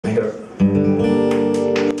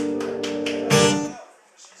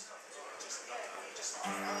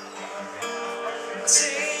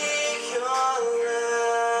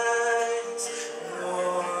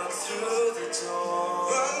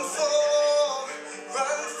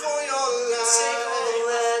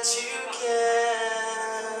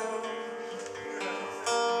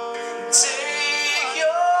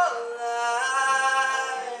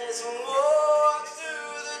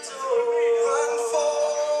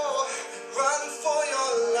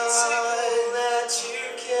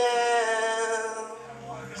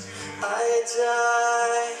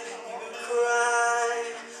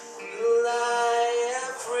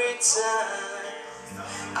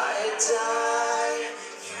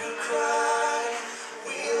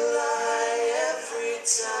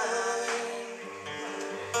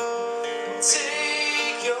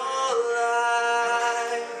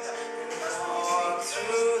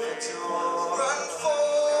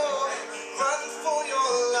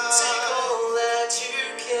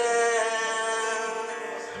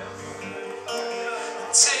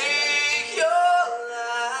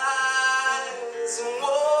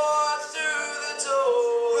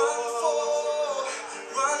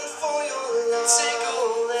take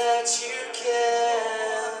all that you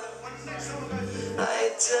can.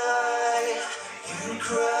 I die, you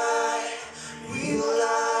cry, we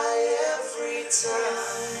lie every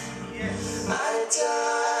time. I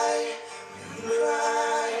die, you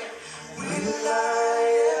cry, we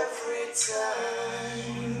lie every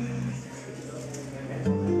time.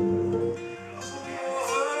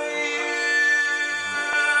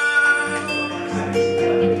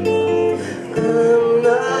 I'm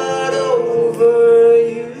not over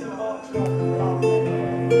you.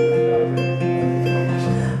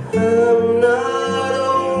 I'm not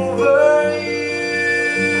over you.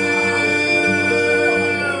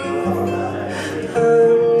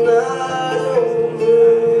 I'm not over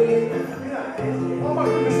you.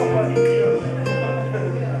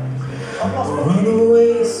 Run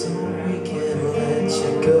away so we can let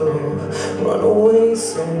you go. Run away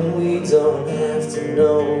so we don't have to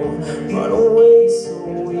know. Run away so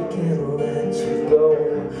we can let you go.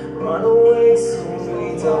 Run away so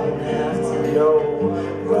we don't have to know.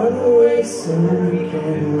 Run away so we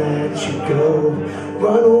can let you go.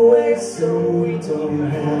 Run away so we don't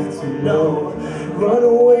have to know. Run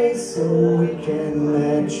away so we can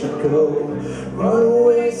let you go. Run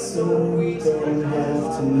away so we don't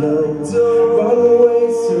have to know. Run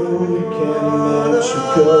away so we can let you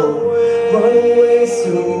go. Run away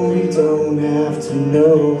so we don't have to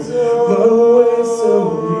know. Run away so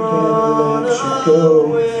we can let you go.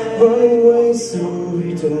 Run away so we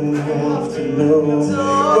don't have to know.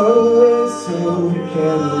 Run away so we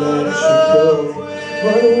can let you go.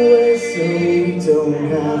 Run away so we don't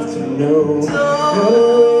have to know. Run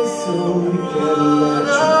away so we can let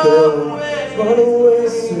you go. Run away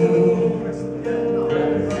so.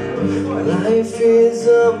 Life is a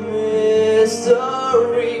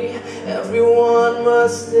mystery. Everyone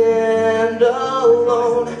must stand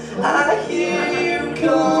alone. I hear you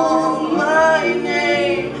call my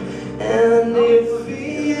name, and it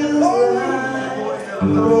feels like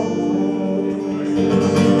home.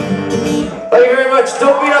 Thank you very much.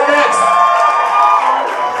 Don't be